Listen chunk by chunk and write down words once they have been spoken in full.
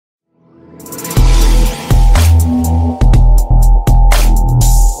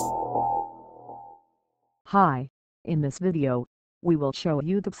Hi, in this video, we will show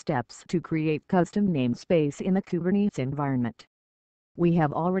you the steps to create custom namespace in the Kubernetes environment. We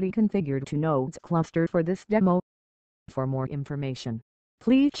have already configured 2 nodes cluster for this demo. For more information,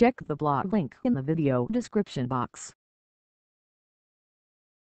 please check the blog link in the video description box.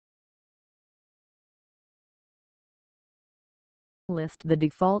 List the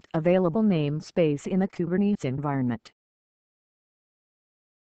default available namespace in the Kubernetes environment.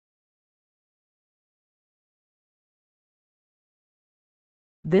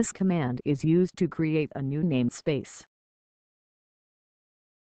 This command is used to create a new namespace.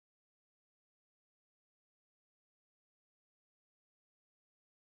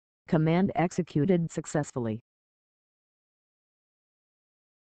 Command executed successfully.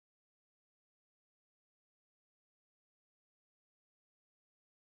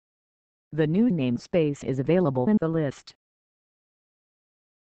 The new namespace is available in the list.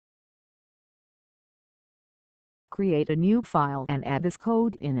 Create a new file and add this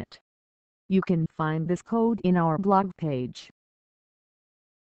code in it. You can find this code in our blog page.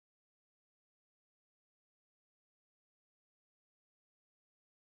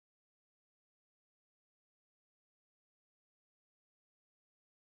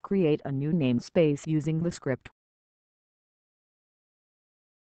 Create a new namespace using the script.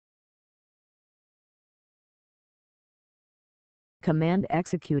 Command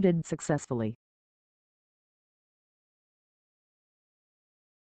executed successfully.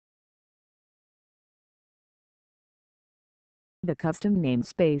 The custom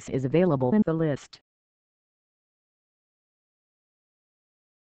namespace is available in the list.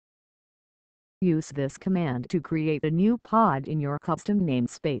 Use this command to create a new pod in your custom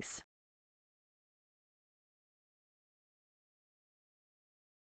namespace.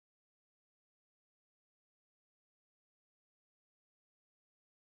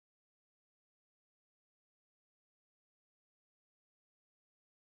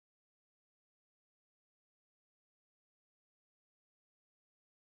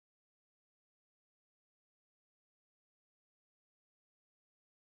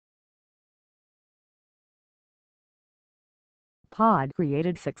 Pod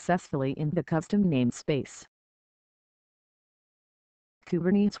created successfully in the custom namespace.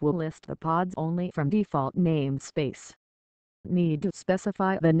 Kubernetes will list the pods only from default namespace. Need to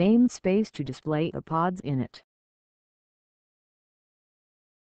specify the namespace to display the pods in it.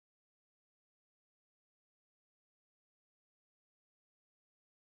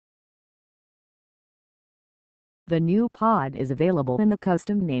 The new pod is available in the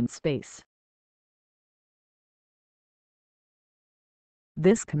custom namespace.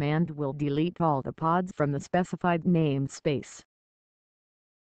 This command will delete all the pods from the specified namespace.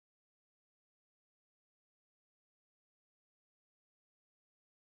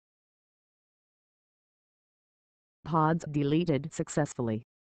 Pods deleted successfully.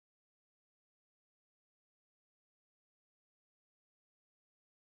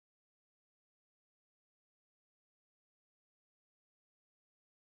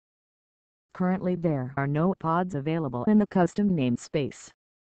 Currently there are no pods available in the custom namespace.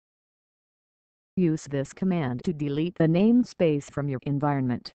 Use this command to delete the namespace from your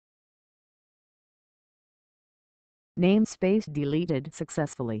environment. Namespace deleted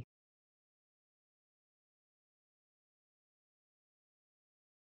successfully.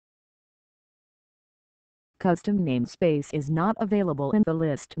 Custom namespace is not available in the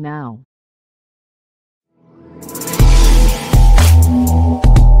list now.